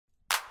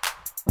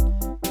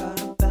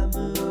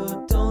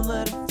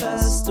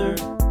Esther.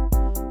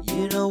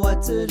 You know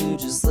what to do,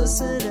 just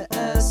listen to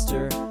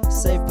Esther.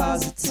 Safe,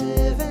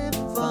 positive, and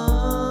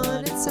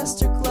fun. It's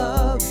Esther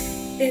Club.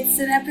 It's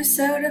an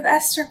episode of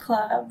Esther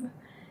Club,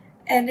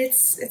 and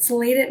it's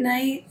late at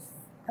night.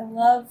 I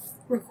love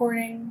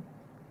recording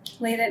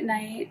late at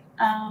night.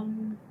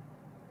 I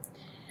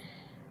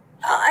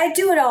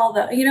do it all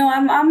though. You know,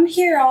 I'm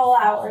here all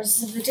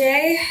hours of the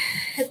day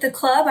at the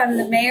club. I'm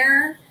the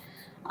mayor.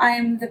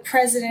 I'm the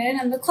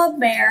president. I'm the club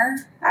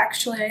mayor.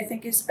 Actually, I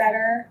think is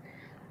better.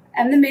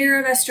 I'm the mayor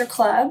of Esther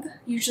Club.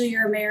 Usually,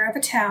 you're a mayor of a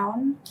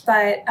town,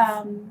 but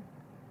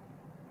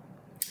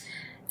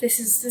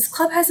this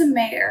club has a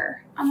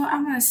mayor.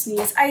 I'm gonna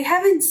sneeze. I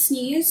haven't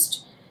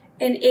sneezed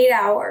in 8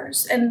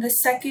 hours, and the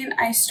second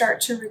I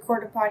start to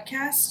record a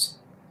podcast,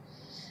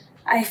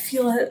 I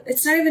feel it.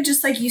 It's not even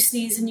just like you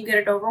sneeze and you get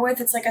it over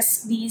with. It's like a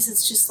sneeze.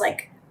 It's just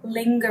like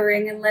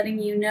lingering and letting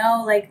you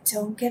know, like,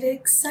 don't get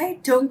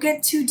excited. Don't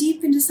get too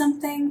deep into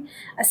something.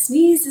 A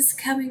sneeze is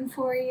coming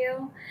for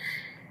you.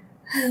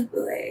 Oh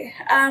boy.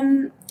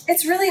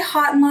 It's really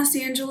hot in Los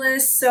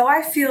Angeles, so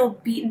I feel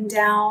beaten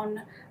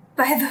down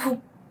by the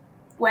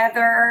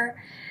weather,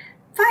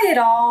 by it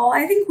all.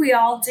 I think we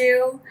all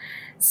do.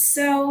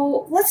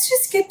 So let's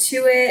just get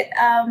to it.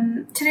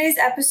 Today's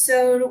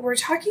episode, we're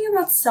talking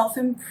about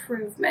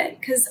self-improvement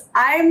because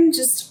I'm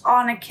just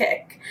on a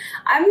kick.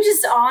 I'm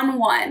just on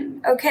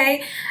one,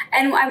 okay?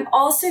 And I'm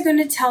also going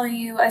to tell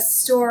you a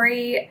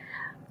story.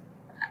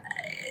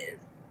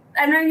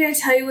 I'm not going to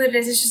tell you what it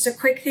is. It's just a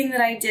quick thing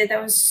that I did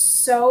that was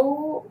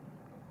so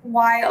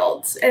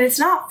wild. And it's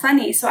not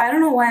funny, so I don't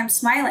know why I'm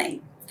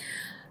smiling.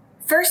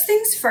 First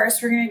things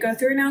first, we're going to go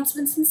through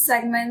announcements and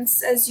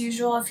segments. As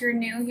usual, if you're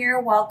new here,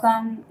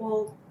 welcome.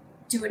 We'll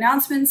do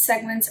announcements,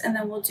 segments, and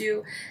then we'll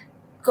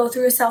go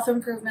through a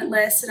self-improvement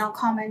list, and I'll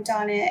comment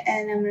on it,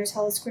 and I'm going to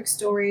tell this quick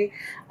story.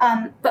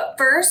 But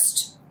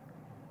first,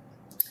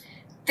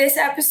 this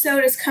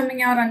episode is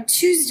coming out on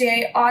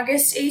Tuesday,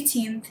 August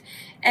 18th,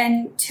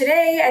 and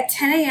today at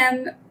 10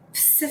 a.m.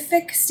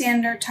 Pacific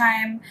Standard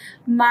Time,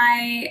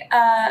 my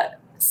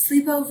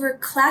Sleepover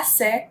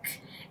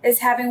Classic is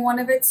having one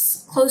of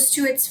its close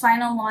to its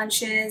final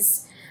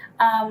launches,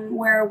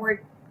 where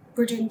we're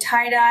doing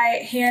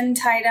hand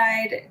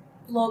tie-dyed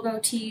logo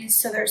tees.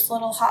 So there's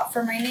little Hot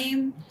for My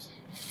Name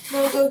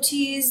logo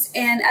tees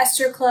and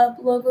Esther Club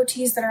logo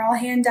tees that are all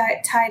hand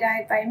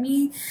tie-dyed by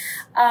me.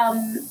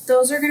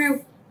 Those are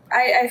gonna.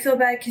 I feel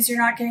bad because you're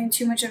not getting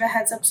too much of a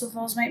heads up, so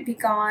those might be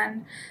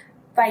gone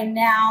by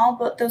now,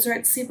 but those are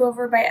at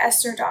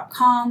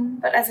sleepoverbyesther.com.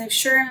 But as I've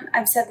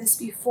said this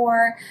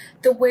before,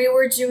 the way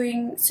we're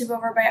doing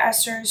Sleepover by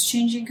Esther is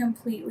changing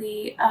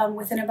completely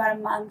within about a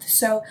month.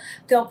 So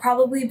there'll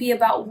probably be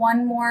about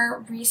one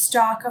more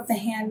restock of the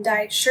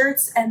hand-dyed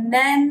shirts, and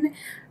then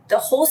the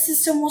whole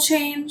system will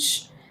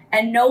change,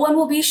 and no one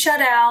will be shut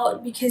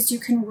out because you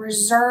can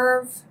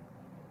reserve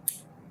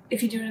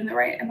if you do it in the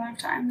right amount of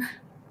time.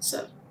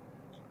 So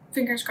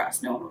fingers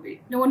crossed, no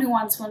one who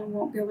wants one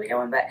won't be able to get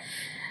one, but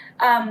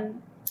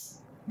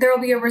there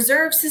will be a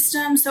reserve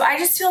system. So I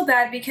just feel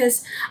bad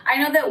because I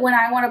know that when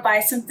I want to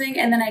buy something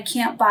and then I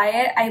can't buy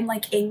it, I'm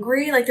like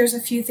angry. Like there's a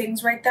few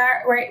things right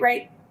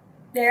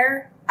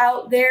there,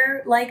 out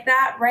there like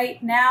that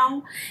right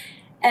now.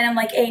 And I'm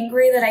like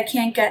angry that I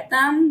can't get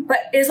them.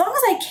 But as long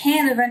as I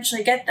can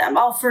eventually get them,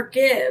 I'll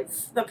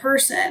forgive the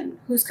person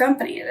whose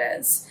company it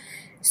is.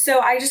 So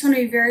I just want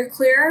to be very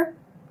clear.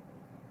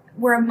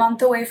 We're a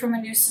month away from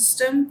a new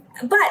system.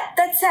 But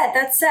that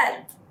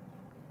said,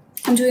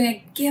 I'm doing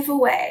a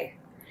giveaway.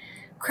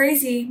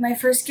 Crazy, my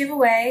first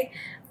giveaway,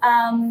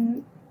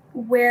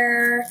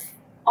 where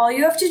all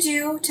you have to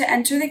do to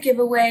enter the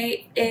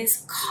giveaway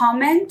is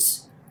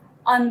comment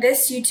on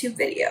this YouTube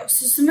video.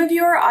 So some of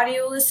you are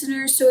audio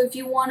listeners, so if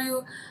you want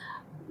to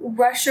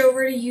rush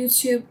over to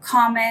YouTube,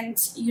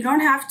 comment, you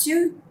don't have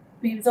to.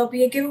 Maybe there'll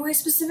be a giveaway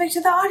specific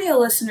to the audio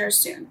listeners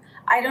soon.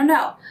 I don't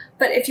know.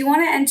 But if you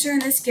want to enter in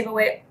this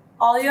giveaway,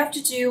 all you have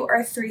to do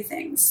are 3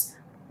 things.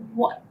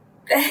 One.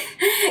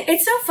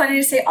 It's so funny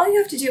to say all you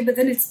have to do, but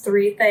then it's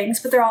 3 things,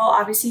 but they're all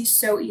obviously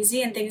so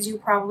easy and things you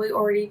probably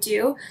already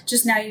do.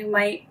 Just now you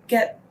might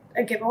get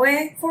a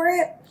giveaway for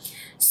it.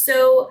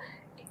 So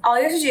all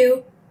you have to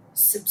do,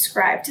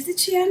 subscribe to the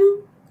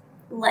channel,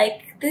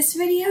 like this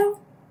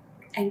video,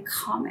 and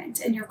comment.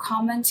 And your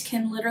comment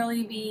can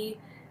literally be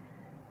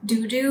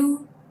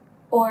doo-doo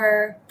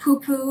or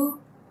poo-poo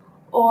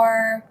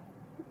or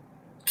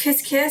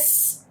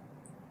kiss-kiss.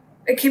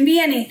 It can be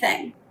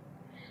anything.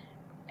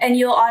 And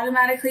you'll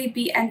automatically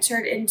be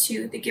entered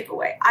into the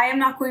giveaway. I am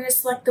not going to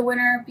select the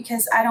winner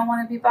because I don't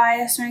want to be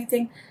biased or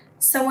anything.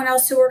 Someone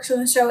else who works on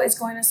the show is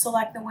going to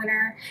select the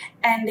winner,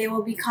 and they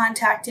will be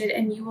contacted,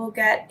 and you will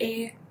get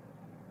a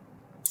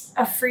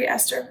free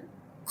Esther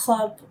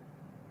Club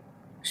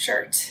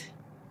shirt.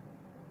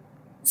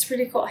 It's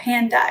pretty cool,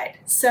 hand dyed.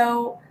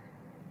 So,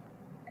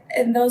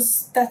 and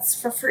that's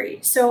for free.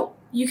 So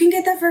you can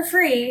get that for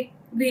free.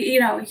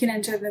 You can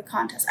enter the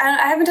contest.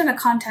 I haven't done a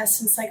contest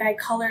since I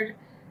colored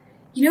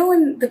you know,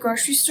 in the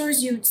grocery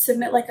stores, you'd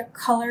submit like a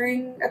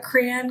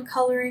crayon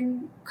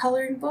coloring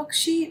book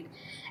sheet,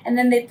 and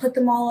then they'd put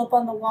them all up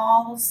on the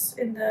walls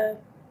in the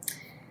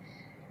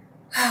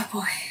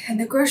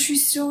grocery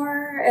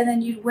store, and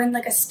then you'd win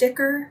like a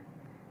sticker.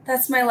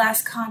 That's my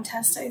last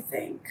contest, I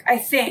think.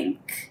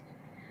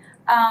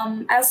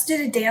 I also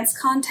did a dance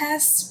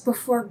contest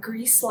before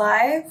Grease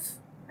Live.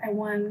 I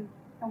won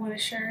a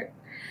shirt.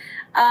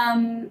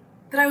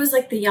 But I was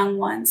like the young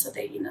one, so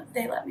they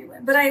let me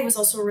win. But I was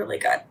also really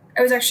good.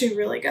 I was actually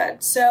really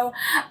good. So,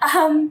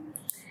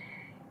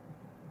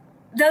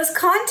 those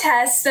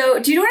contests, so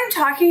do you know what I'm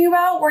talking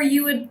about? Where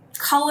you would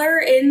color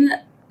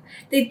in,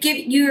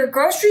 your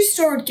grocery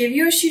store would give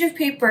you a sheet of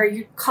paper,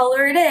 you'd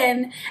color it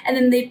in, and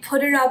then they'd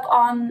put it up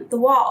on the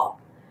wall,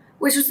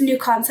 which was a new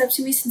concept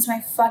to me since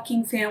my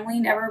fucking family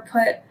never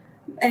put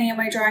any of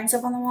my drawings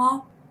up on the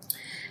wall.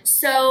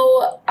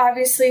 So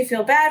obviously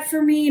feel bad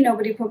for me.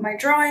 Nobody put my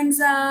drawings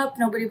up.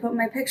 Nobody put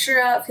my picture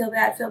up. Feel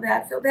bad.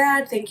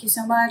 Thank you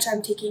so much.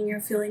 I'm taking your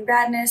feeling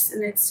badness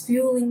and it's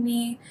fueling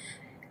me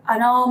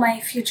on all my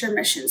future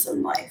missions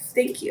in life.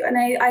 Thank you. And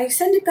I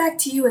send it back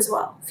to you as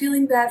well.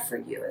 Feeling bad for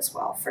you as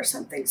well for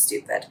something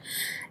stupid.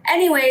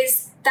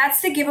 Anyways, that's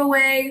the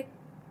giveaway.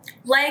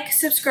 Like,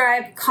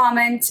 subscribe,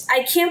 comment.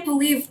 I can't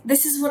believe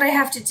this is what I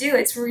have to do.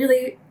 It's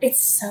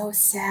so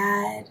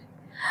sad.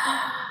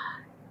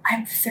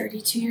 I'm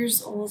 32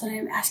 years old and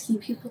I'm asking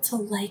people to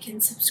like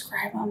and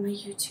subscribe on my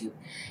YouTube.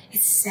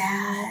 It's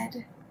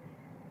sad.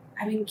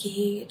 I'm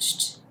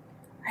engaged.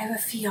 I have a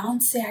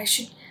fiance. I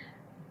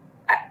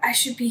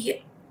should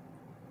be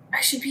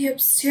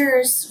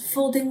upstairs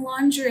folding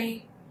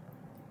laundry.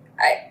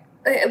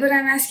 But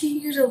I'm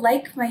asking you to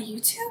like my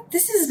YouTube?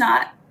 This is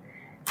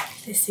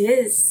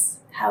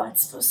how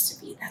it's supposed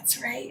to be.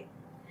 That's right.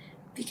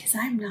 Because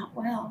I'm not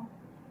well.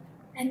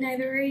 And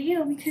neither are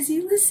you because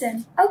you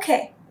listen.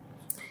 Okay,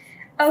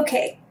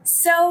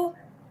 so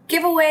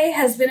giveaway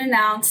has been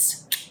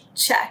announced.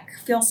 Check.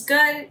 Feels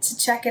good to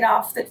check it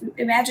off the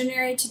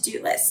imaginary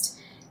to-do list.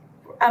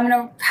 I'm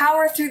going to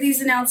power through these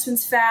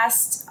announcements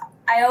fast.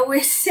 I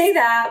always say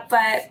that,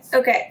 but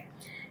okay.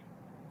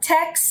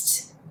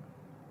 Text.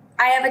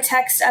 I have a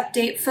text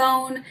update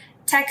phone.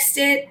 Text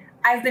it.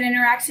 I've been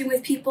interacting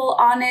with people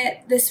on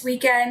it this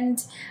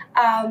weekend.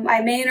 I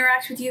may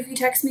interact with you if you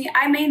text me.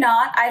 I may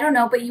not. I don't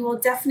know, but you will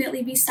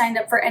definitely be signed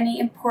up for any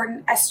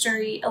important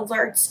Estery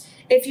alerts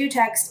if you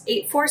text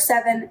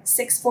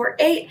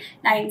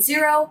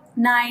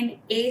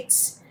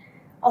 847-648-9098.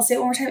 I'll say it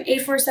one more time,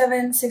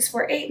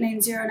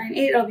 847-648-9098.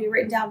 It'll be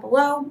written down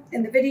below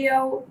in the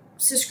video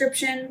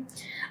description.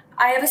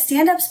 I have a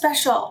stand-up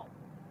special.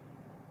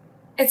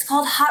 It's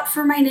called Hot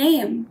for My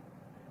Name.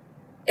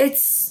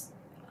 It's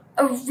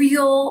a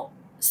real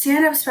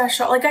stand-up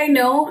special. Like, I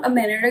know a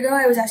minute ago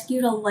I was asking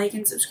you to like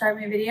and subscribe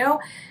my video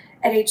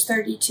at age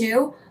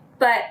 32,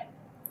 but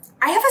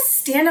I have a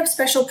stand-up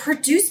special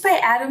produced by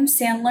Adam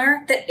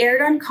Sandler that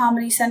aired on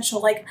Comedy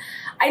Central. Like,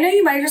 I know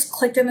you might have just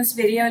clicked on this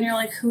video and you're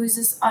like, who is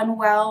this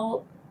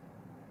unwell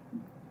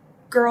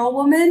girl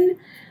woman?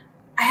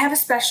 I have a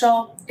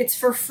special. It's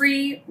for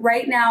free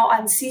right now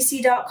on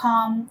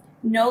cc.com.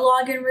 No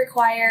login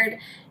required.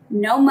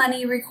 No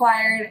money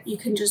required. You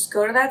can just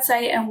go to that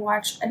site and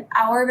watch an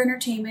hour of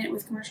entertainment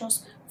with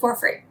commercials for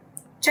free.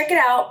 Check it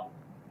out.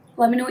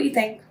 Let me know what you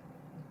think.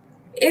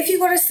 If you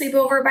go to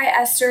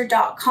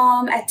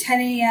sleepoverbyesther.com at 10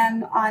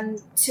 a.m. on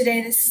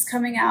today, this is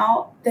coming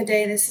out, the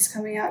day this is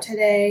coming out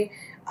today,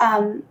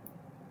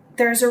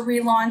 there's a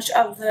relaunch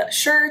of the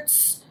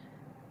shirts.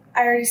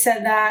 I already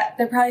said that.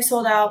 They're probably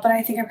sold out, but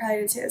I think I probably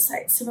didn't say the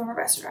site,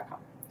 sleepoverbyesther.com.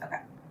 Okay.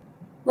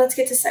 Let's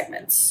get to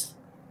segments.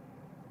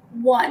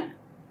 1.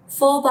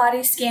 Full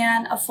body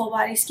scan. A full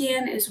body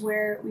scan is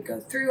where we go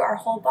through our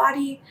whole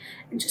body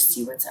and just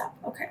see what's up.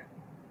 Okay.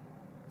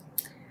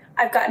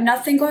 I've got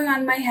nothing going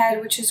on in my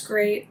head, which is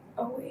great.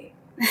 Oh, wait.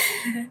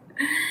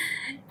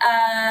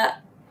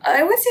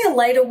 I would say a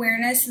light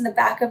awareness in the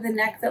back of the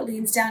neck that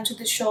leans down to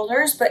the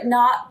shoulders, but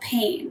not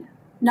pain.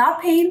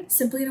 Not pain,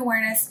 simply an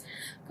awareness.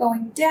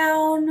 Going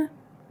down,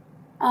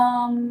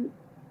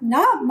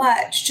 not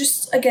much.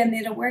 Just, again,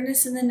 the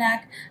awareness in the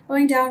neck.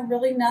 Going down,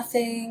 really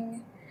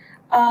nothing.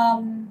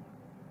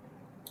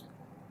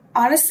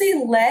 Honestly,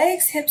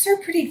 legs, hips are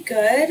pretty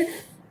good.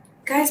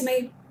 Guys,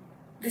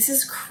 this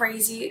is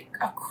crazy,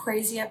 a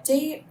crazy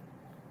update.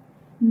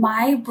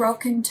 My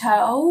broken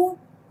toe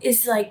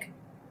is like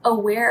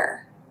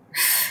aware.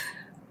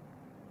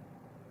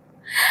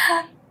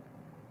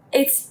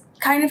 It's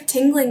kind of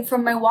tingling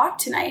from my walk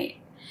tonight.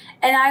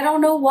 And I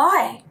don't know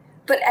why,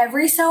 but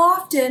every so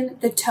often,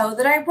 the toe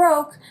that I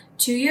broke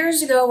 2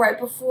 years ago,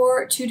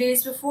 2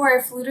 days before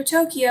I flew to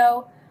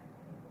Tokyo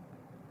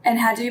and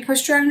had to be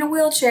pushed around in a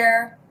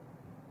wheelchair,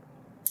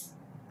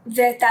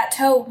 that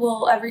toe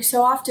will every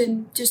so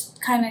often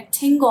just kind of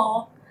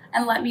tingle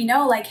and let me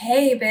know, like,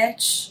 hey,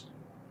 bitch,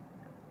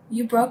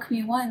 you broke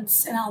me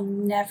once and I'll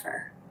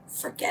never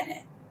forget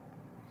it.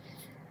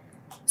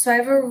 So I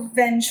have a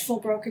vengeful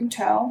broken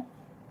toe.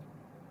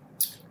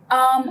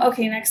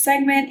 Okay, next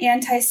segment,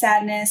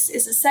 anti-sadness,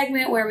 is a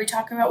segment where we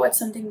talk about what's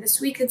something this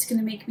week that's going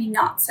to make me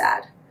not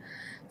sad.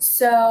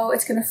 So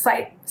it's going to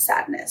fight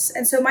sadness.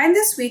 And so mine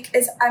this week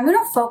is I'm going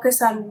to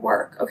focus on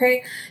work,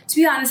 okay? To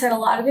be honest, I had a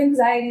lot of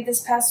anxiety this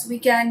past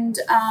weekend,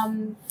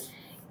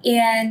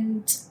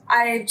 and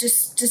I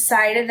just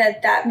decided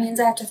that means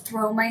I have to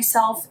throw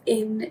myself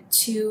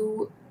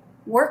into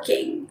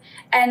working.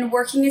 And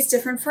working is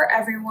different for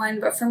everyone,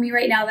 but for me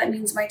right now, that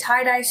means my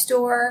tie-dye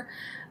store.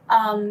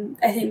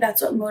 I think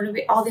that's what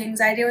all the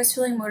anxiety I was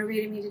feeling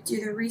motivated me to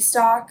do the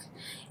restock.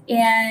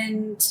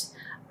 And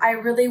I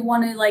really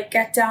want to like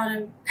get down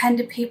and pen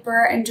to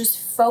paper and just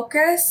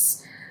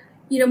focus,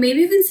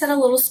 maybe even set a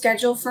little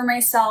schedule for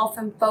myself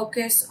and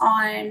focus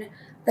on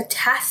the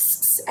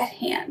tasks at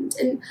hand.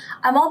 And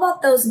I'm all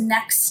about those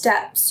next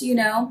steps,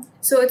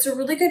 So it's a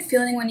really good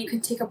feeling when you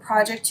can take a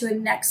project to a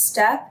next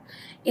step.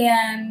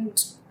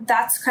 And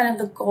that's kind of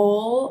the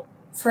goal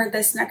for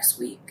this next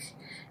week.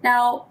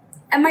 Now,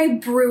 am I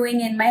brewing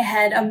in my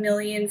head a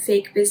million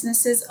fake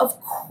businesses? Of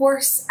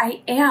course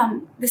I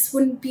am. This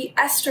wouldn't be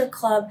Esther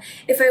Club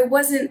if I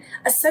wasn't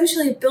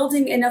essentially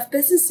building enough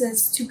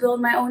businesses to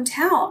build my own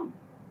town.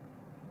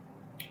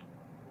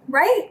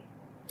 Right?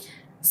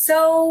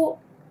 So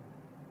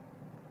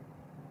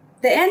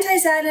the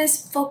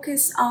anti-sadness,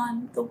 focus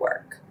on the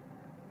work.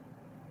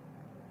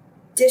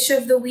 Dish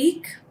of the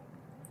week,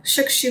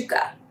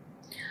 shakshuka.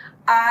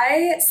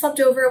 I slept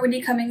over at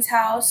Wendy Cummings'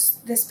 house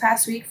this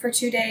past week for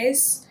 2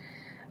 days.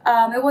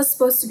 It was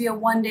supposed to be a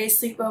 1-day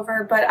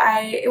sleepover, but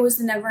it was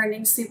the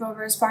never-ending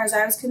sleepover as far as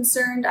I was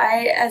concerned.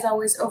 I, as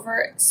always,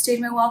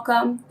 overstayed my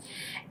welcome.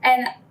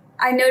 And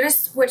I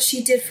noticed what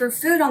she did for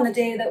food on the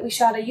day that we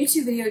shot a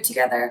YouTube video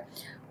together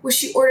was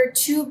she ordered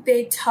 2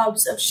 big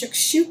tubs of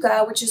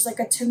shakshuka, which is like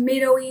a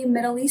tomatoey,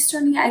 Middle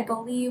Eastern-y, I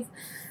believe,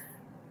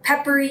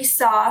 peppery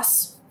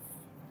sauce.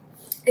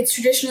 It's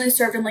traditionally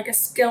served in like a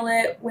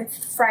skillet with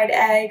fried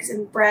eggs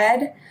and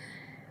bread.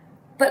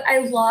 But I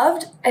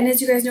loved, and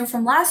as you guys know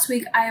from last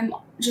week, I am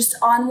just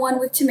on one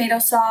with tomato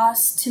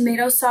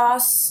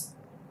sauce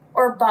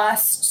or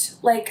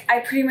bust. Like I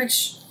pretty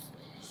much,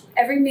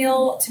 every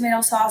meal,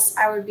 tomato sauce,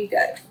 I would be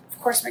good. Of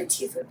course, my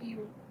teeth would be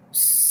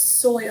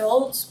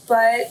soiled,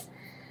 but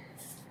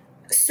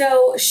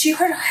so she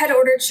had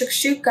ordered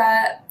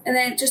shakshuka, and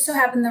then it just so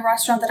happened the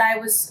restaurant that I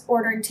was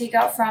ordering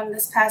takeout from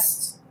this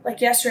past,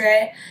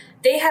 yesterday,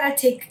 they had a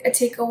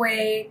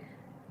takeaway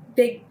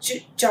big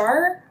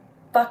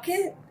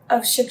bucket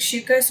of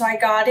shakshuka, so I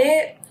got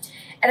it.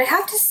 And I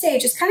have to say,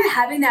 just kind of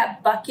having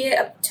that bucket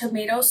of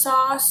tomato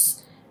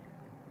sauce,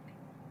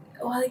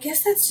 well, I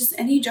guess that's just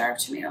any jar of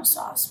tomato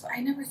sauce, but I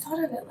never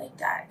thought of it like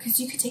that, because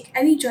you could take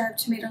any jar of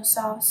tomato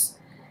sauce,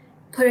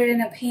 put it in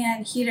a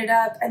pan, heat it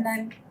up, and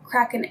then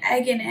crack an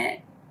egg in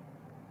it,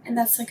 and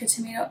that's like a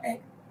tomato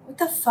egg. What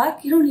the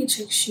fuck? You don't need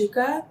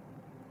shakshuka?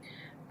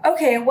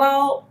 Okay,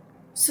 well,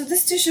 so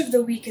this dish of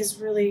the week is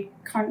really,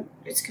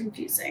 it's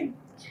confusing.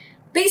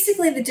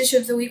 Basically, the dish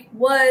of the week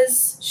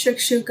was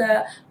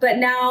shakshuka, but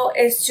now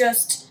it's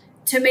just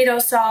tomato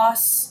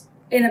sauce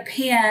in a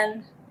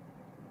pan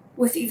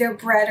with either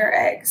bread or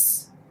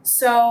eggs.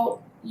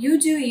 So you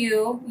do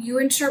you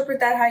interpret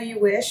that how you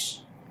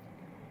wish.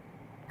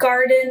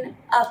 Garden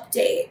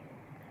update.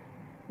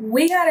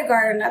 We got a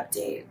garden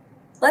update.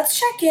 Let's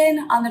check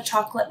in on the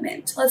chocolate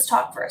mint. Let's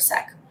talk for a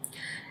sec.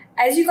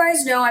 As you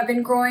guys know, I've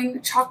been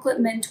growing chocolate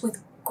mint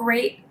with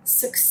great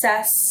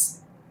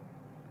success.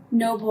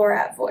 No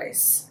Borat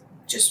voice.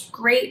 Just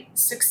great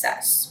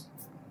success.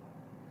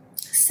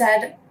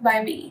 Said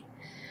by me.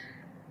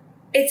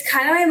 It's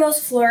kind of my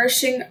most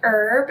flourishing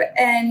herb,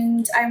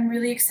 and I'm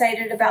really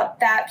excited about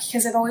that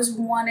because I've always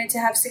wanted to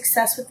have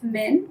success with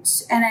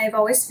mint, and I've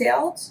always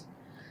failed.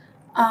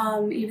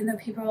 Even though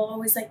people are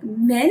always like,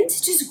 mint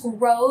just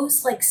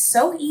grows like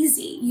so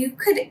easy. You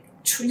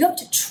have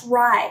to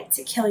try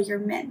to kill your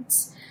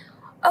mint.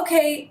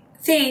 Okay,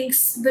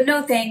 thanks, but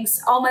no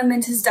thanks. All my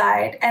mint has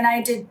died, and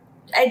I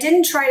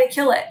didn't try to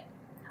kill it.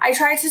 I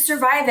tried to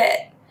survive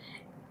it.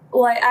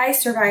 Well, I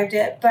survived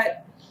it,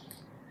 but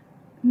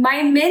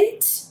my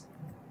mint,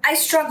 I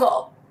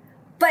struggle.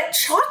 But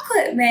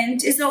chocolate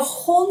mint is a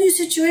whole new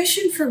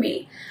situation for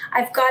me.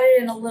 I've got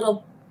it in a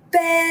little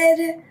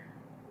bed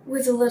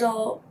with a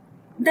little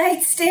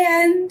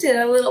nightstand and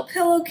a little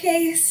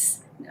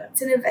pillowcase. No,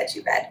 it's in a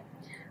veggie bed.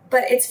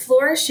 But it's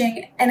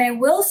flourishing, and I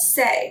will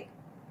say,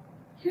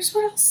 here's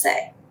what I'll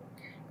say.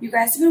 You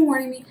guys have been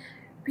warning me,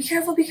 be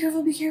careful, be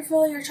careful, be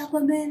careful. Your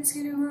chocolate mint is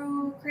gonna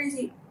grow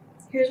crazy.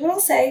 Here's what I'll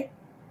say.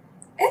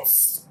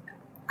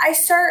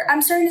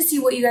 I'm starting to see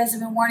what you guys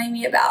have been warning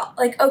me about.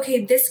 Like,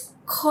 okay, this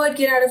could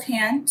get out of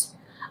hand.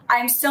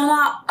 I'm still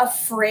not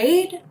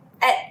afraid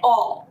at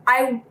all.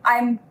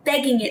 I'm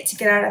begging it to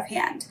get out of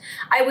hand.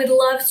 I would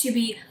love to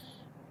be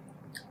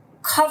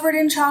covered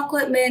in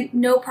chocolate mint,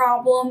 no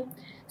problem.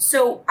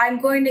 So I'm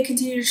going to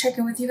continue to check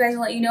in with you guys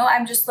and let you know.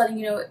 I'm just letting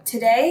you know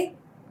today,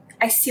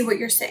 I see what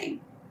you're saying.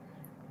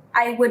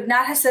 I would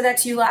not have said that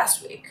to you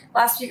last week.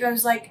 Last week I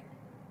was like,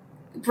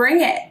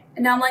 bring it.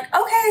 And now I'm like,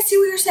 okay, I see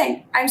what you're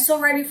saying. I'm still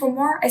ready for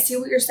more. I see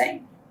what you're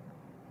saying.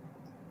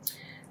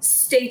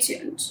 stay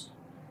tuned.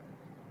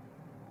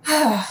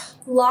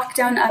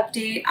 Lockdown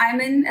update. I'm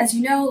in, as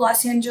you know,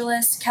 Los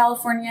Angeles.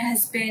 California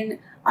has been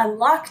on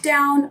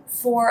lockdown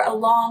for a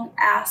long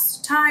ass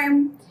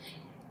time.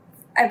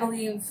 I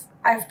believe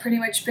I've pretty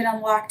much been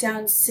on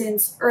lockdown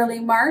since early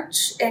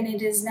March, and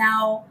it is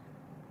now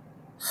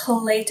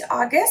late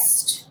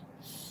August.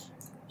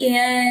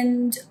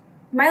 And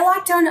my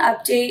lockdown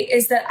update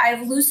is that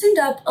I've loosened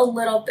up a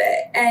little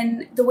bit.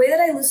 And the way that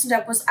I loosened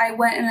up was I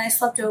went and I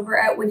slept over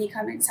at Whitney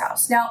Cummings'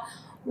 house. Now,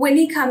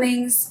 Whitney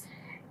Cummings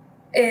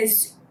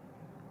is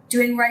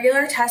doing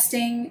regular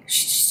testing.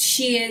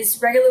 She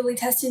is regularly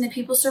testing the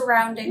people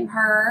surrounding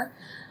her.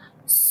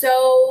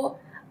 So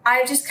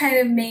I've just kind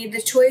of made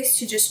the choice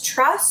to just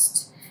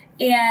trust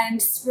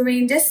and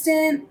remain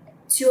distant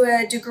to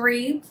a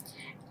degree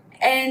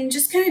and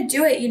just kind of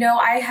do it. You know,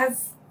 I'm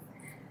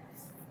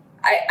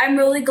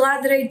really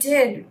glad that I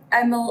did.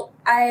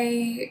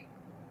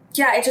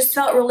 It just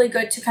felt really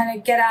good to kind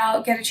of get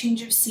out, get a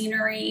change of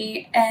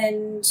scenery,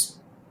 and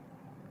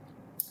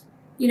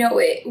you know,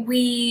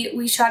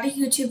 we shot a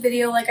YouTube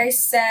video, like I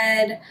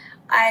said.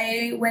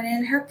 I went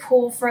in her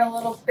pool for a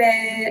little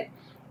bit,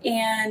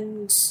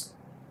 and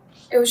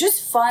it was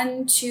just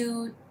fun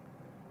to,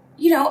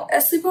 you know, a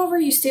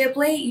sleepover. You stay up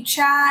late, you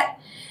chat,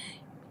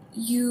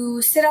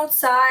 you sit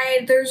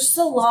outside. There's just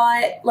a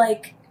lot,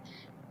 like,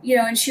 you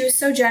know, and she was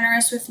so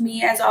generous with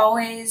me, as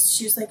always.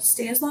 She was like,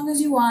 stay as long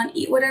as you want,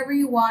 eat whatever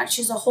you want.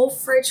 She has a whole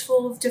fridge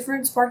full of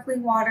different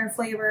sparkling water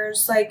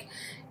flavors, like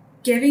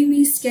giving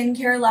me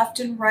skincare left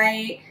and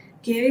right,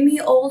 giving me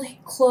old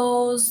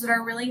clothes that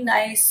are really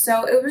nice.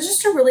 So it was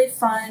just a really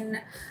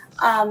fun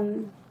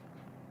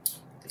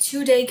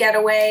 2-day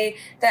getaway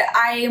that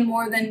I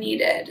more than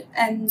needed.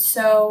 And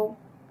so,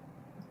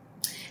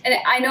 and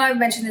I know I've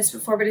mentioned this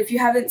before, but if you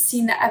haven't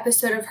seen the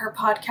episode of her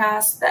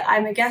podcast that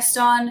I'm a guest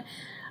on,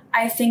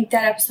 I think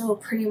that episode will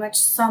pretty much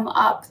sum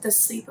up the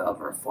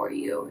sleepover for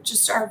you,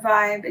 just our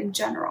vibe in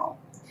general.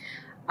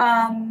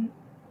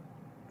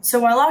 So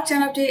my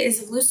lockdown update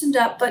is loosened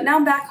up, but now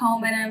I'm back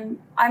home and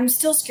I'm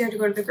still scared to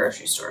go to the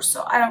grocery store,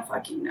 so I don't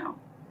fucking know.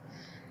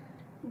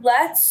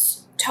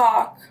 Let's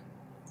talk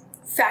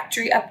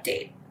factory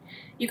update.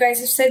 You guys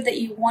have said that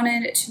you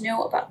wanted to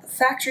know about the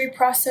factory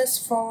process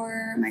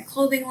for my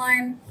clothing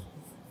line.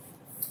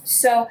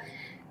 So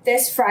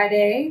this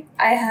Friday,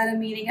 I had a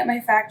meeting at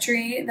my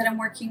factory that I'm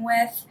working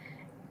with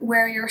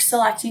where you're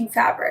selecting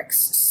fabrics.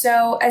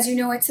 So as you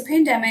know, it's a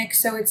pandemic,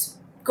 so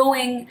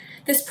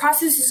this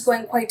process is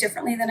going quite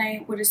differently than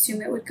I would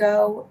assume it would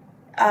go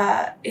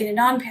in a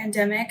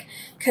non-pandemic,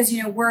 because,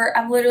 you know,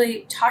 I'm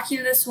literally talking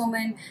to this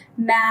woman,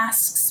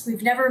 masks,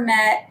 we've never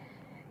met,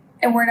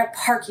 and we're in a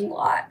parking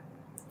lot.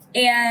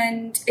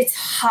 And it's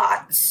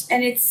hot,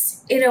 and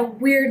it's in a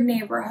weird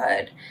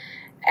neighborhood,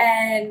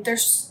 and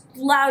there's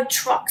loud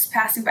trucks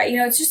passing by. You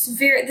know, it's just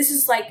this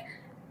is like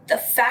the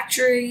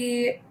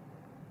factory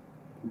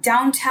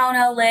downtown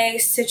LA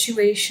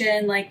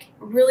situation, like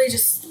really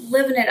just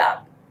living it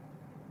up.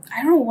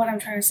 I don't know what I'm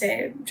trying to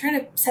say. I'm trying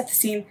to set the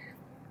scene.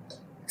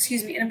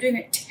 Excuse me, and I'm doing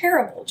a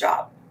terrible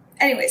job.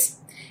 Anyways,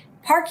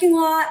 parking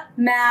lot,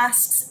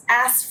 masks,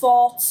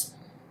 asphalt,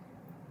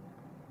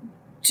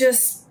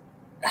 just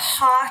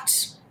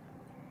hot.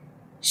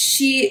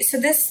 So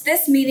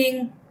this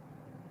meeting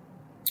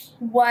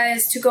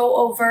was to go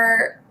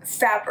over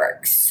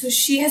fabrics. So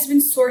she has been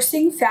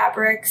sourcing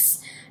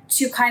fabrics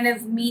to kind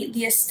of meet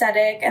the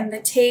aesthetic and the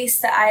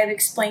taste that I have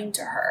explained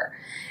to her.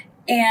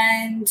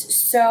 And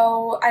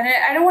so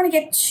I don't want to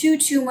get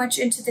too much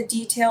into the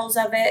details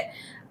of it,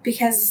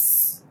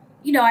 because,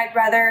 you know, I'd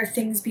rather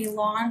things be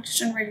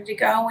launched and ready to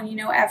go when you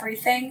know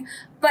everything.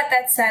 But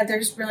that said,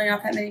 there's really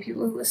not that many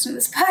people who listen to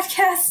this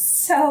podcast,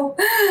 so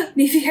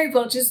maybe I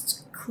will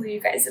just clue you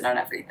guys in on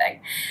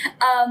everything.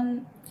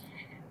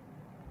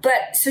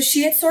 But so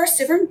she had sourced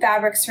different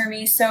fabrics for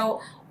me.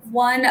 So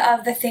one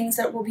of the things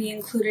that will be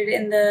included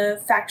in the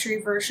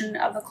factory version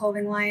of the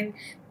clothing line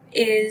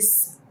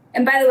is,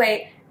 and by the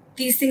way,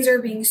 these things are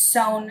being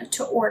sewn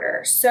to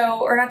order. So,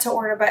 or not to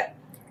order, but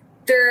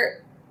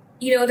they're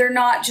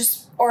not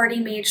just already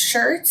made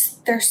shirts.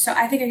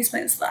 I think I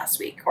explained this last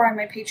week or on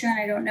my Patreon.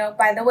 I don't know.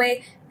 By the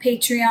way,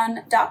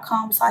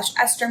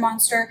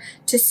 patreon.com/EstherMonster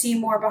to see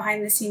more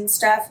behind the scenes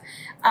stuff.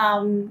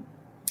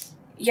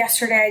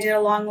 Yesterday I did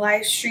a long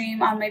live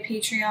stream on my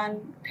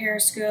Patreon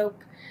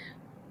Periscope,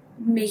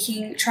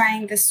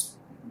 trying this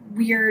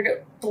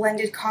weird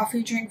blended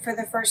coffee drink for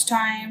the first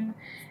time.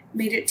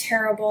 Made it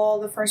terrible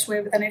the first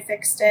way, but then I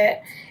fixed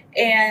it.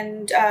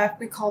 And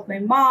we called my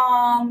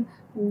mom.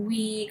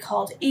 We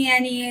called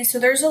Annie. So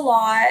there's a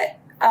lot.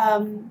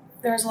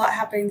 There was a lot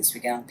happening this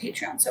weekend on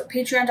Patreon. So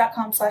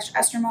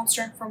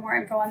patreon.com/EstherMonster for more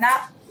info on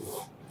that.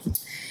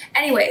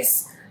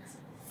 Anyways,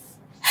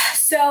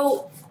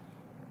 so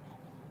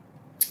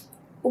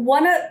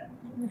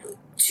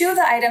two of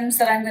the items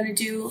that I'm going to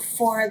do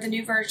for the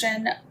new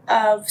version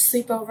of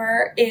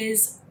Sleepover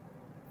is,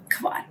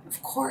 come on,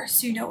 of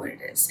course, you know what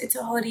it is. It's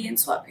a hoodie and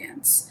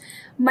sweatpants.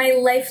 My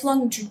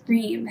lifelong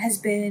dream has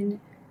been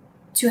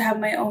to have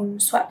my own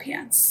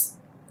sweatpants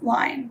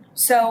line.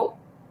 So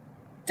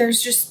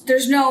there's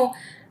no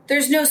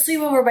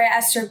Sleepover by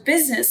Esther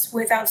business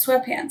without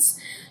sweatpants.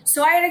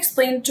 So I had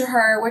explained to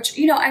her, which,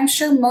 you know, I'm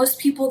sure most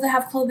people that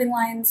have clothing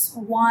lines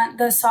want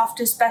the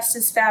softest,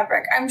 bestest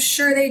fabric. I'm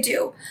sure they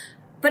do.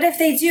 But if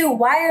they do,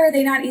 why are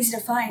they not easy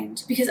to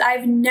find? Because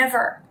I've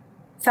never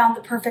found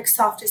the perfect,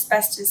 softest,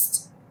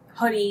 bestest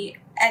hoodie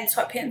and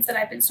sweatpants that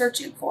I've been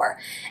searching for.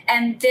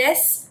 And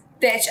this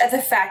bitch at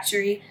the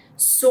factory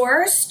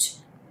sourced,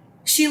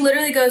 she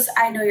literally goes,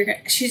 I know you're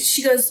gonna,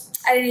 she goes,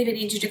 I didn't even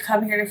need you to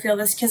come here to feel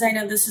this because I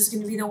know this is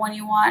going to be the one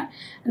you want.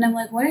 And I'm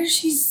like, what is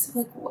she's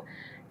like?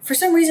 For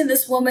some reason,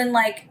 this woman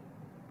like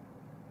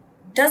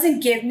doesn't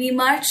give me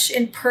much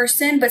in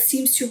person, but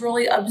seems to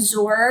really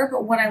absorb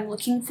what I'm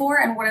looking for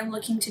and what I'm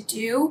looking to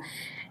do.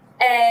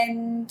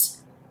 And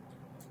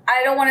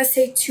I don't want to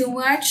say too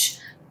much,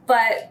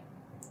 but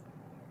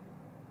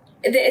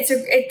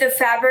the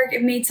fabric,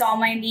 it meets all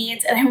my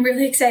needs, and I'm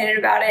really excited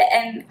about it.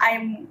 And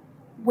I'm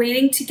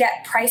waiting to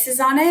get prices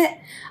on it.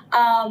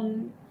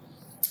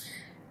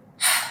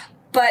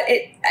 But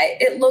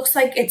it looks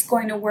like it's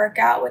going to work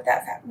out with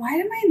that fabric. Why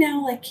am I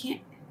now like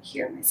can't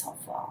hear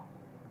myself well?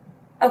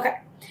 Okay,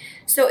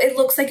 so it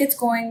looks like it's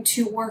going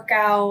to work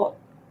out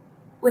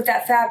with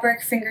that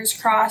fabric. Fingers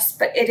crossed.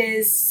 But it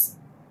is.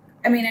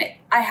 I mean, it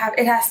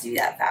has to be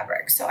that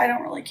fabric, so I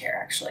don't really care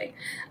actually.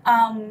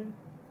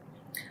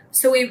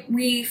 So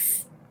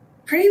we've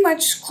pretty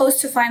much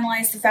close to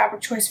finalized the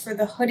fabric choice for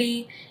the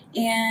hoodie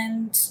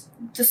and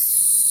the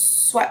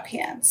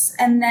sweatpants,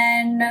 and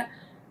then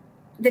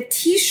the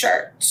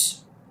t-shirt.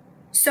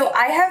 So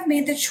I have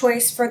made the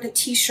choice for the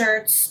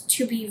t-shirts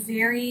to be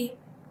very,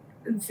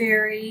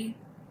 very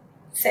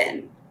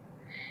thin.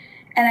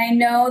 And I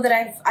know that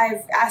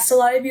I've asked a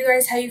lot of you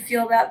guys how you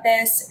feel about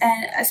this,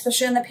 and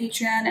especially on the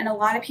Patreon, and a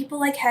lot of people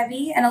like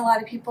heavy and a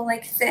lot of people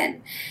like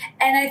thin.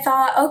 And I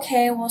thought,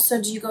 okay, well,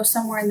 so do you go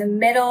somewhere in the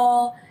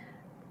middle?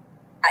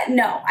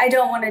 No, I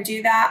don't want to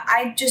do that.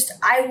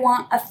 I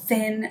want a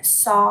thin,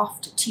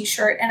 soft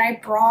t-shirt. And I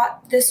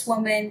brought this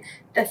woman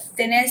the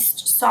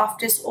thinnest,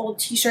 softest old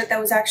t-shirt that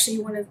was actually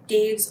one of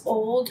Dave's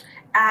old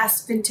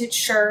ass vintage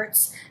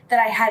shirts that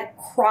I had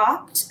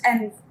cropped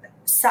and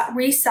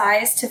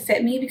resized to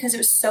fit me because it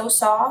was so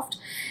soft.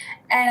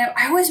 And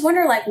I always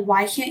wonder, like,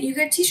 why can't you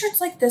get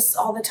t-shirts like this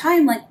all the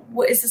time? Like,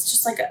 what is this,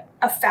 just like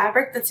a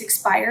fabric that's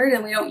expired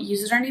and we don't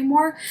use it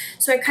anymore?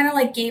 So I kind of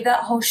like gave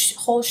that whole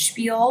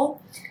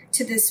spiel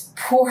to this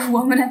poor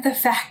woman at the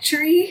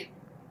factory.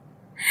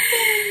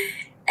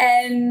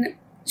 And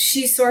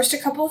she sourced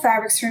a couple of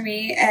fabrics for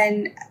me,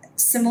 and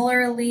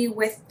similarly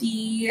with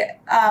the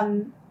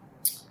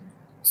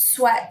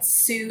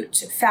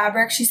sweatsuit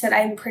fabric, she said,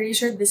 I'm pretty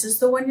sure this is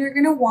the one you're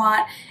gonna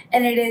want.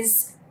 And it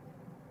is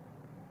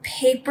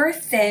paper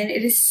thin.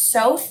 It is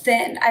so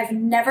thin. I've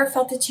never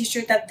felt a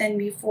t-shirt that thin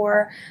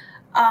before.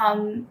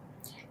 And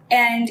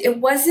it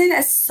wasn't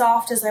as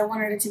soft as I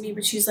wanted it to be,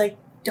 but she's like,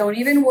 don't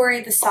even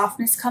worry, the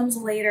softness comes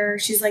later.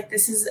 She's like,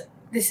 this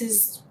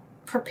is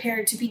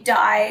prepared to be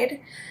dyed,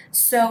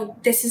 so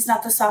this is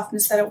not the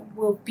softness that it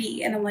will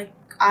be. And I'm like,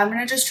 I'm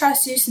gonna just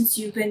trust you since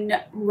you've been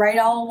right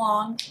all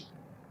along.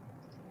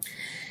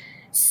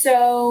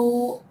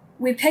 So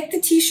we picked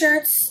the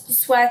t-shirts, the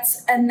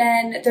sweats, and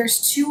then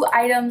there's 2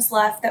 items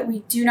left that we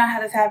do not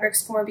have the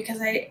fabrics for because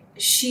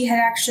she had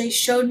actually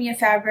showed me a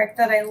fabric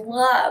that I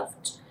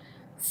loved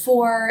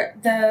for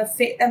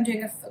I'm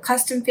doing a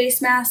custom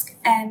face mask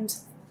and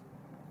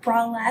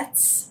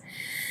bralettes.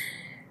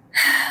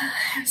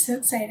 I'm so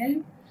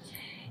excited.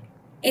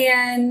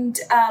 And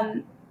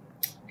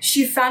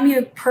she found me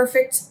a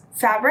perfect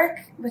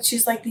fabric, but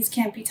she's like, these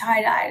can't be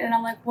tie-dyed. And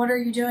I'm like, what are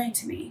you doing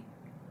to me?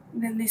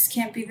 Then this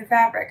can't be the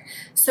fabric.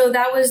 So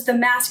that was the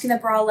mask and the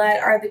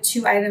bralette are the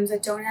 2 items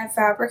that don't have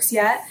fabrics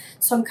yet.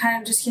 So I'm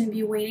kind of just going to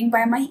be waiting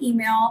by my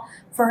email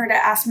for her to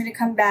ask me to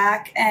come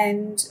back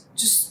and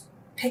just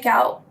pick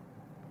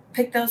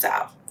those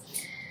out.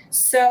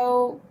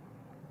 So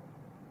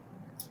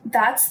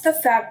that's the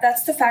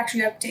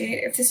factory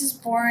update. If this is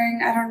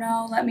boring, I don't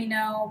know, let me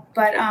know.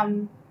 But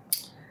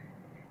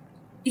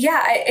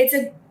yeah,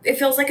 it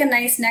feels like a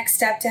nice next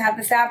step to have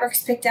the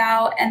fabrics picked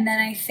out. And then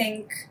I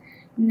think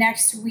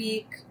next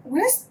week,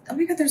 oh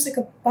my god, there's like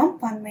a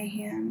bump on my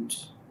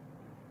hand.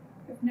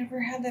 I've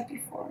never had that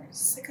before.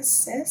 It's like a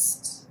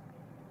cyst.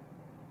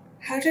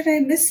 How did I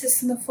miss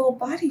this in the full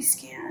body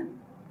scan?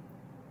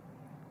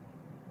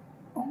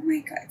 Oh my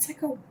god, it's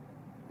like what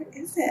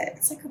is it?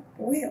 It's like a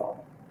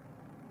boil.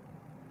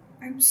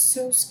 I'm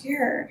so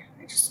scared.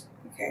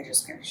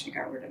 She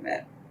got rid of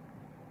it.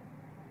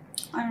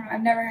 I don't know,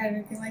 I've never had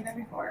anything like that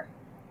before.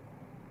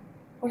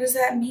 What does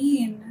that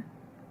mean?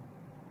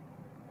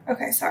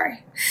 Okay,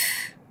 sorry.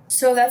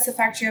 So that's the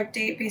factory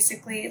update,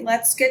 basically.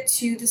 Let's get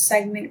to the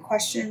segment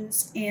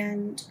questions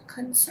and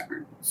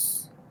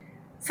concerns.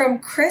 From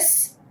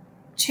Chris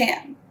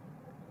Chan.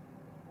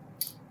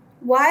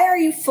 Why are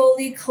you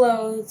fully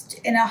clothed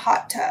in a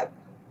hot tub?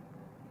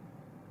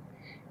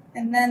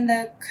 And then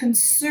the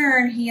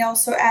concern he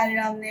also added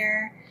on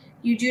there,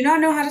 you do not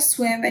know how to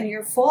swim and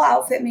your full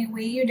outfit may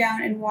weigh you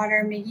down in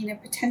water, making a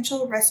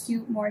potential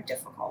rescue more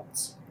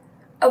difficult.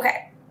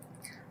 Okay,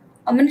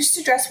 I'm going to just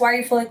address why are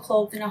you fully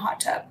clothed in a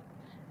hot tub.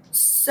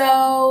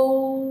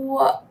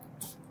 So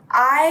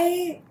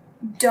I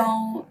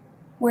don't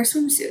wear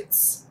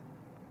swimsuits.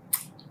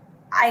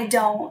 I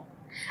don't.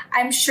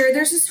 I'm sure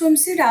there's a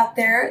swimsuit out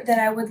there that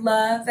I would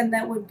love and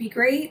that would be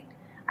great.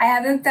 I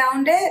haven't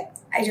found it.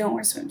 I don't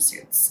wear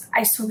swimsuits.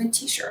 I swim in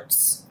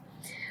t-shirts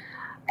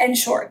and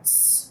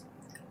shorts.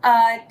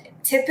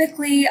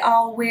 Typically,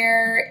 I'll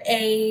wear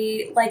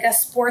a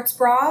sports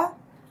bra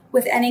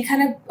with any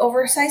kind of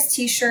oversized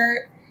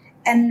t-shirt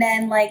and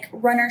then like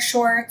runner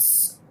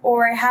shorts,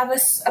 or I have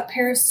a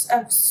pair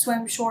of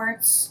swim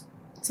shorts.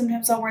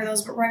 Sometimes I'll wear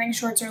those, but running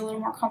shorts are a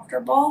little more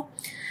comfortable.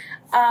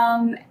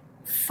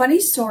 Funny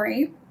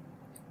story.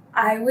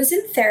 I was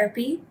in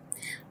therapy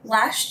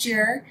last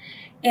year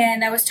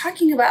and I was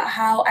talking about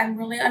how I'm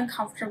really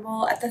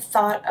uncomfortable at the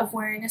thought of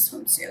wearing a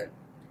swimsuit.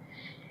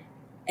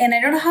 And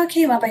I don't know how it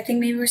came up. I think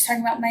maybe we were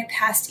talking about my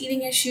past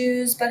eating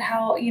issues, but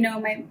how,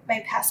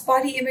 my past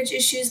body image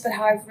issues, but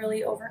how I've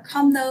really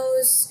overcome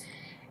those.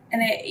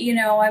 And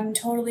I'm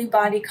totally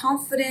body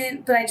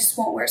confident, but I just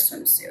won't wear a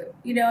swimsuit,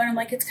 and I'm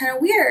like, it's kind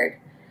of weird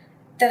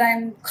that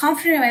I'm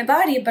confident in my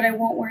body, but I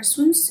won't wear a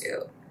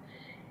swimsuit.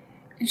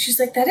 And she's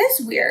like, that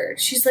is weird.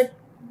 She's like,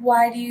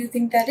 why do you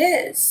think that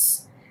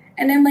is?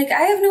 And I'm like,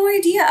 I have no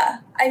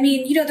idea. I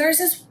mean, there's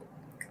this,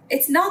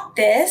 it's not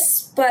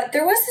this, but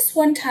there was this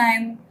one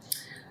time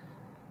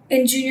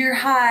in junior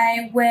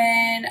high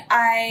when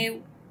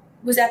I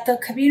was at the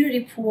community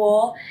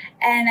pool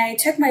and I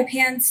took my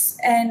pants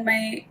and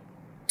my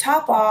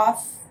top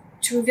off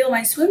to reveal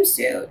my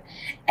swimsuit.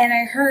 And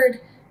I heard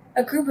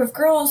a group of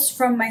girls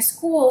from my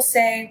school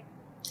say,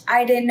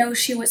 I didn't know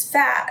she was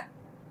fat.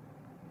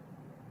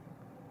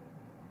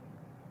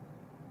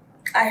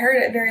 I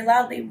heard it very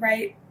loudly,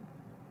 right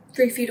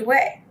 3 feet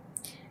away.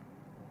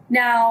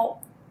 Now,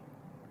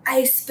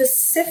 I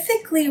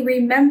specifically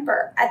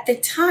remember at the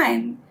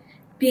time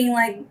being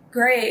like,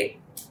 great,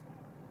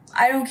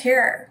 I don't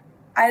care.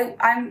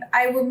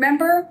 I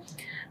remember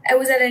I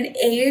was at an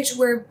age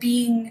where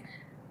being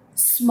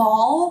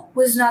small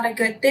was not a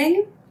good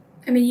thing.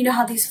 I mean, you know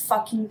how these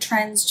fucking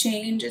trends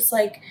change. It's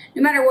like,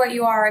 no matter what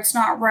you are, it's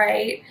not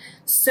right.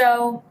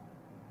 So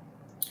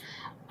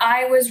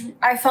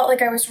I felt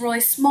like I was really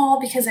small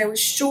because I was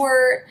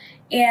short.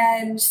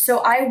 And so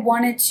I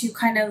wanted to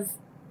kind of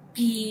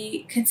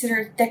be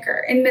considered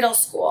thicker in middle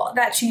school.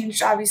 That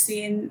changed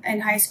obviously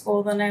in high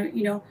school. Then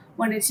I,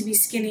 wanted to be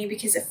skinny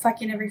because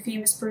fucking every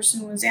famous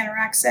person was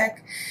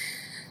anorexic.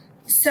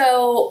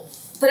 So,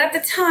 but at the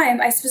time,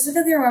 I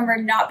specifically remember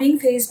not being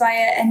fazed by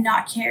it and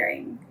not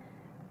caring.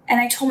 And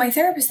I told my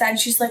therapist that, and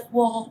she's like,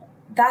 well,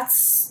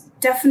 that's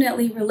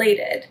definitely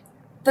related.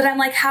 But I'm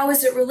like, how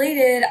is it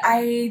related?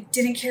 I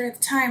didn't care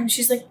at the time.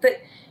 She's like,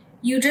 but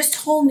you just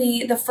told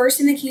me the first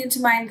thing that came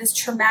to mind, this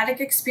traumatic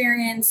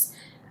experience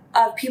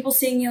of people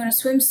seeing you in a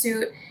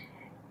swimsuit,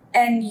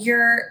 and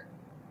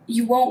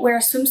you won't wear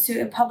a swimsuit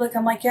in public.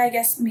 I'm like, yeah, I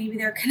guess maybe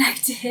they're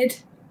connected.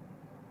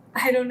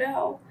 I don't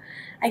know.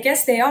 I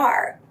guess they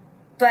are.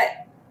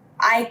 But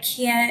I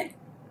can't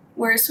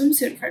wear a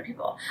swimsuit in front of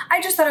people.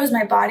 I just thought it was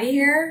my body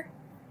hair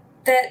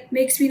that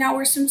makes me not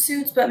wear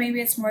swimsuits, but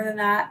maybe it's more than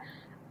that.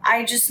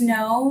 I just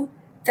know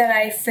that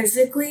I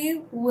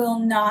physically will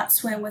not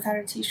swim without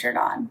a t-shirt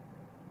on.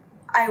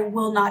 I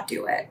will not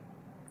do it.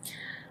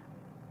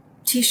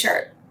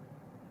 T-shirt.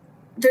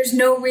 There's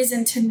no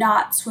reason to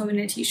not swim in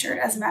a t-shirt,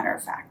 as a matter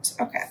of fact.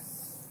 Okay.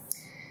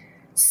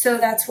 So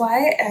that's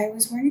why I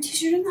was wearing a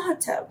t-shirt in the hot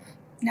tub.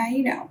 Now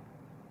you know.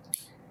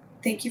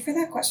 Thank you for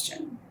that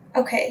question.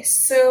 Okay,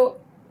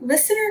 so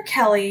listener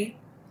Kelly,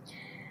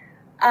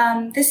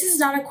 this is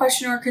not a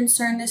question or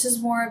concern. This is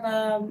more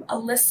of a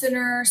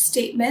listener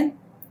statement.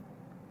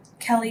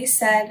 Kelly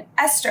said,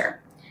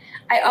 Esther,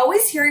 I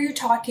always hear you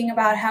talking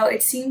about how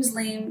it seems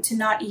lame to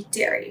not eat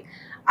dairy.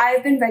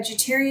 I've been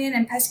vegetarian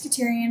and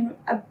pescatarian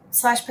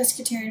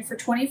 / for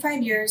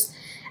 25 years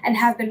and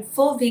have been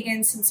full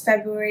vegan since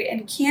February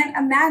and can't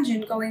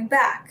imagine going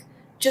back.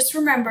 Just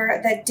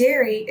remember that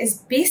dairy is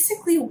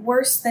basically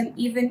worse than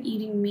even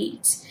eating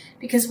meat,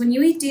 because when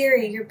you eat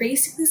dairy, you're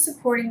basically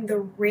supporting the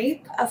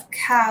rape of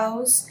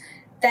cows,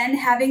 then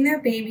having their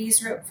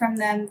babies ripped from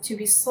them to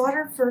be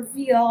slaughtered for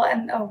veal,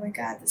 and oh my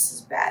god, this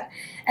is bad.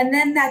 And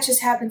then that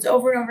just happens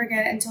over and over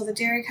again until the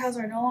dairy cows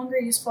are no longer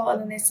useful,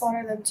 and then they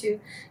slaughter them too.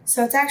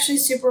 So it's actually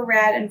super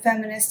rad and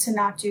feminist to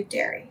not do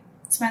dairy.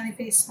 Smiley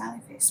face,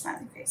 smiley face,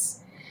 smiley face.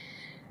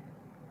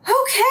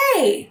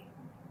 Okay,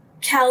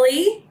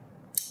 Kelly.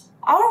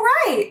 All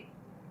right.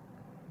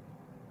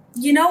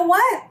 You know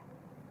what?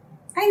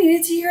 I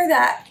needed to hear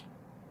that.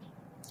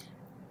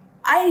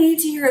 I need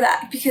to hear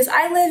that because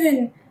I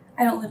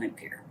don't live in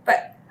fear,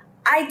 but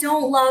I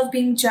don't love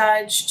being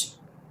judged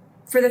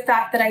for the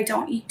fact that I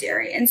don't eat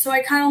dairy. And so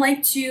I kind of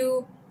like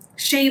to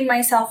shame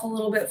myself a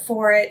little bit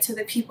for it so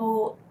that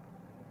people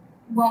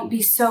won't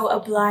be so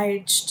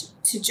obliged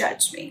to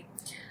judge me.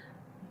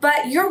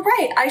 But you're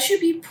right. I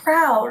should be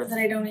proud that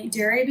I don't eat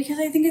dairy because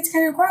I think it's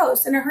kind of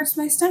gross and it hurts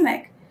my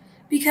stomach.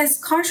 Because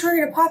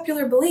contrary to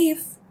popular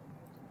belief,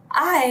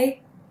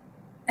 I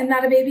am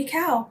not a baby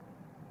cow.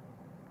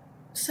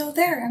 So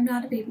there, I'm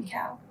not a baby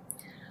cow.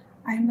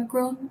 I'm a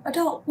grown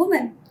adult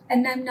woman,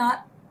 and I'm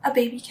not a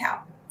baby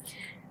cow.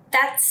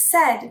 That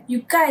said,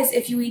 you guys,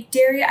 if you eat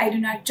dairy, I do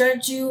not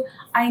judge you.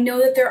 I know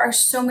that there are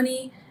so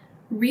many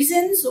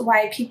reasons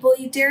why people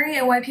eat dairy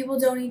and why people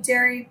don't eat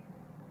dairy.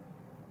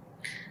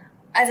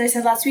 As I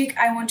said last week,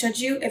 I won't judge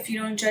you if you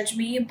don't judge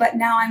me, but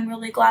now I'm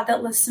really glad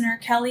that listener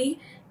Kelly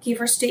gave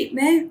her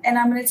statement, and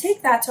I'm going to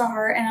take that to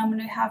heart, and I'm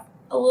going to have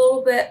a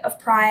little bit of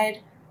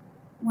pride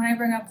when I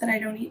bring up that I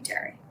don't eat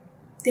dairy.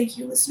 Thank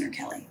you, listener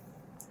Kelly.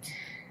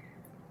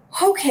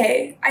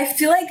 Okay, I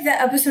feel like the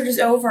episode is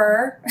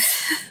over.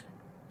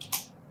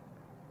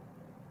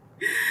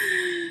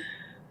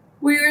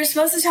 We were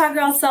supposed to talk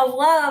about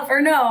self-love,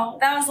 or no,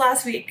 that was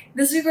last week.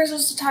 This week we're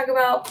supposed to talk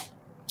about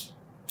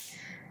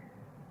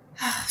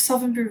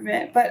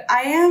self-improvement, but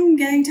I am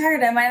getting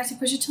tired. I might have to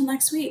push it till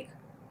next week.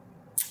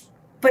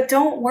 But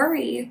don't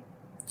worry,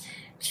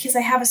 because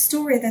I have a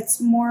story that's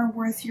more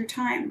worth your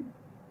time.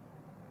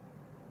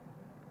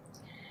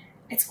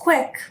 It's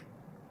quick.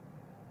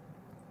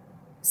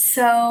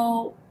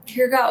 So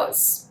here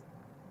goes.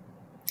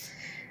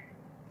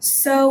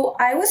 So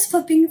I was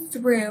flipping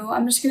through,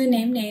 I'm just going to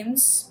name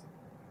names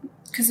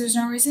because there's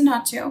no reason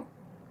not to.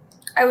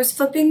 I was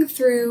flipping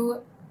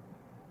through,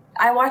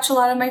 I watch a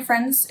lot of my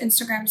friends'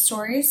 Instagram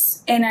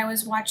stories, and I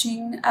was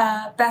watching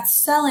Beth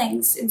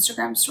Selling's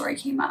Instagram story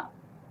came up.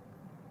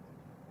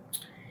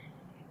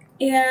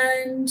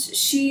 And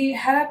she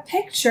had a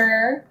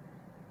picture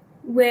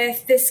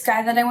with this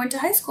guy that I went to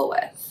high school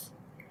with.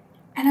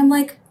 And I'm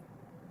like,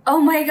 oh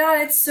my God,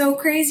 it's so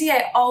crazy.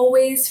 I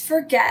always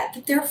forget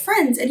that they're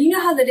friends. And you know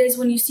how that is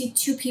when you see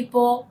two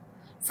people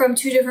from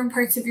two different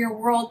parts of your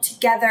world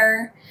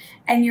together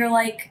and you're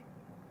like,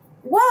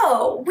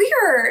 whoa,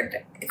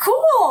 weird,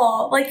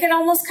 cool. Like it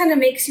almost kind of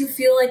makes you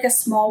feel like a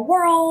small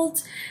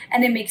world,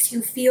 and it makes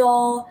you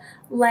feel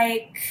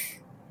like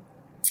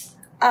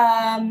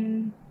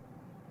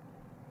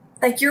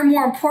you're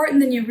more important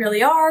than you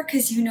really are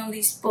because you know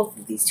both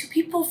of these two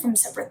people from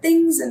separate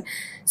things. And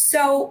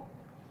so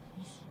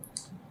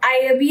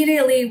I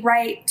immediately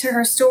write to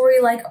her story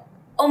like,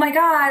 oh my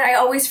God, I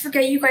always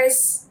forget you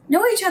guys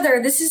know each other.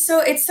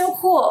 It's so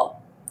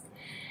cool.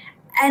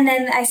 And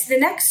then I see the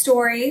next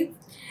story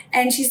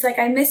and she's like,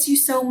 I miss you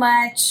so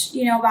much,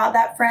 about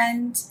that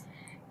friend.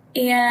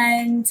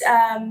 And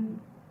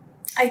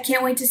I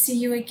can't wait to see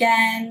you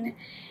again.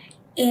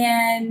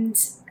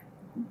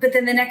 But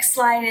then the next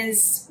slide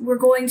is, we're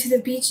going to the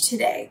beach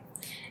today.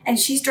 And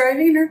she's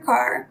driving in her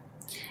car.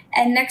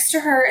 And next to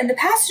her in the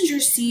passenger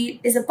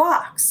seat is a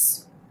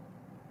box.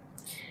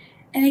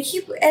 And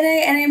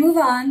I move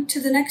on to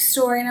the next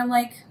story, and I'm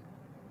like,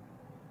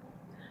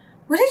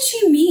 what did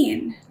she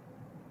mean?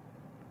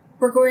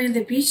 We're going to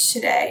the beach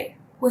today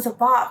with a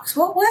box.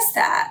 What was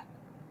that?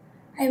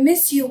 I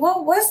miss you.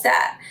 What was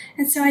that?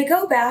 And so I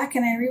go back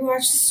and I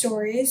rewatch the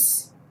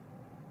stories.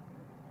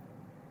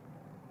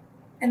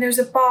 And there's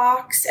a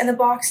box, and the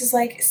box is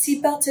like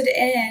seatbelted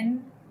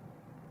in.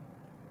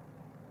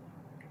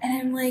 And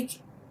I'm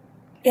like,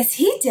 is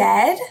he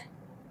dead?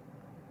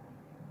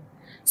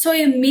 So I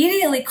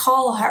immediately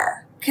call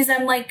her because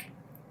I'm like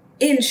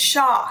in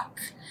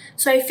shock.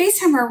 So I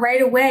FaceTime her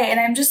right away,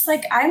 and I'm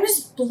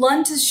just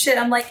blunt as shit.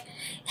 I'm like,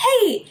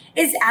 hey,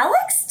 is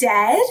Alex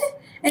dead?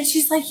 And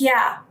she's like,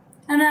 yeah.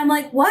 And I'm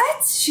like,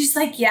 what? She's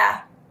like,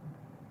 yeah.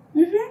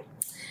 Mm-hmm.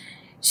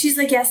 She's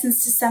like, yeah,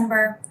 since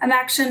December. I'm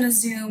actually on a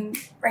Zoom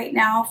right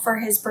now for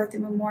his birthday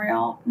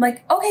memorial. I'm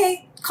like,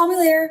 okay, call me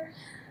later.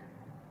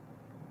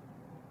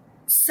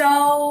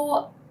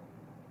 So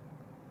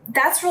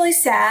that's really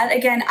sad.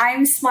 Again,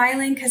 I'm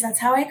smiling because that's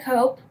how I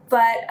cope,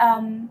 but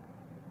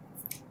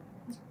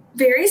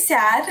very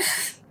sad.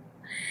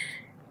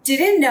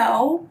 Didn't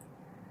know.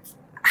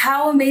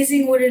 How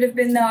amazing would it have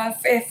been though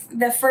if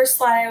the first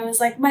slide I was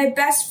like, my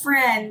best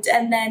friend,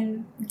 and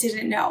then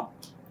didn't know.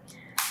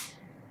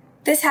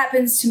 This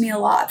happens to me a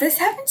lot. This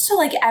happens to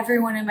like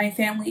everyone in my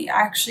family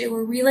actually,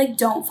 where we like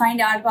don't find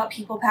out about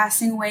people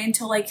passing away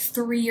until like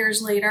 3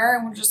 years later,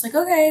 and we're just like,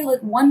 okay,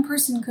 like one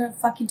person could have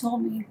fucking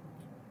told me.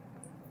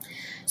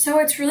 So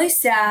it's really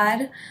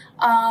sad.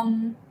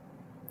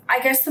 I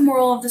guess the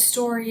moral of the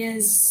story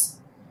is,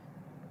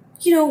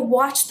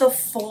 watch the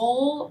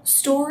full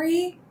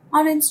story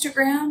on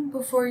Instagram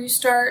before you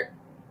start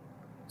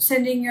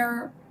sending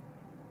your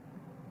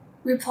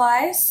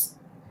replies,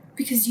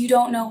 because you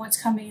don't know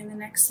what's coming in the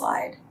next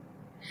slide.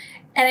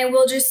 And I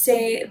will just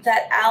say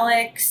that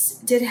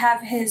Alex did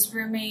have his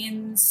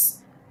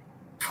remains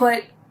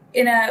put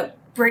in a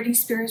Britney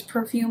Spears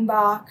perfume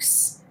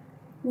box,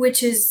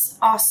 which is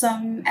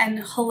awesome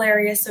and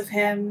hilarious of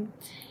him.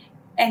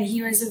 And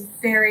he was a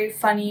very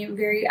funny,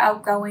 very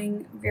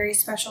outgoing, very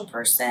special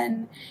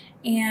person.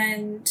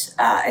 And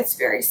it's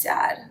very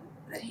sad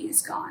that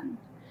he's gone.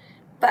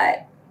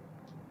 But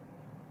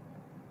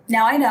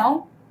now I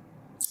know.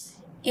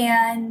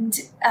 And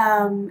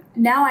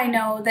now I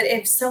know that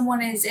if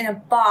someone is in a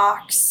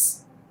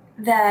box,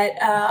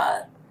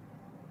 that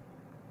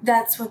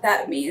that's what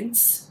that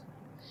means.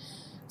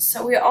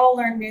 So we all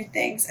learn new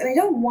things. And I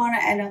don't want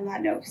to end on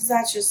that note because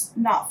that's just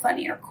not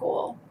funny or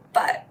cool.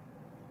 But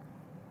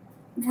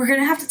we're going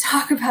to have to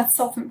talk about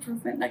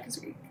self-improvement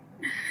next week.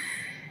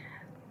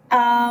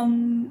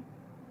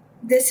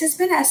 This has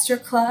been Esther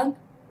Club.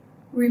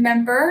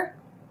 Remember,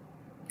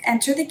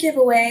 enter the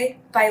giveaway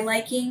by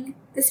liking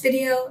this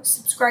video,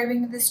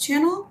 subscribing to this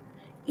channel,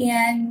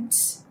 and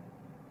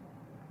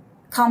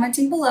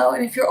commenting below.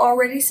 And if you're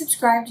already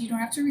subscribed, you don't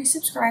have to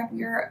resubscribe.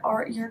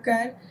 You're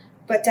good,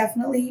 but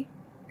definitely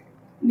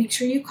make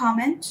sure you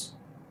comment.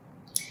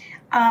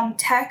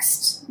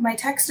 Text my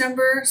text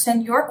number.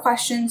 Send your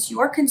questions,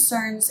 your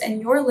concerns,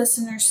 and your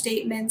listener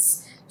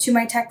statements to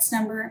my text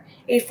number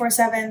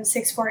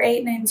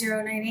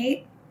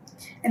 847-648-9098,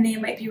 and they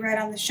might be read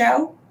on the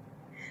show.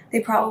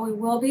 They probably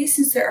will be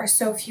since there are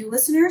so few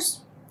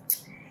listeners.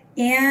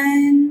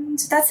 And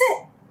that's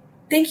it.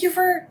 Thank you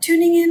for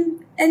tuning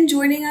in and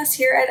joining us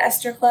here at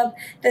Esther Club.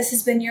 This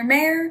has been your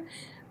mayor.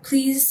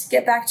 Please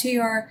get back to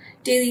your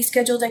daily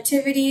scheduled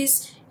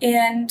activities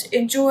and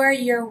enjoy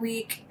your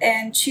week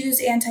and choose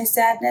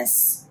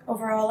anti-sadness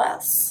over all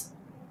else.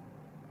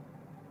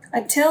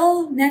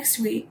 Until next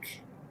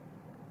week,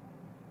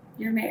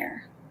 your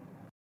mayor.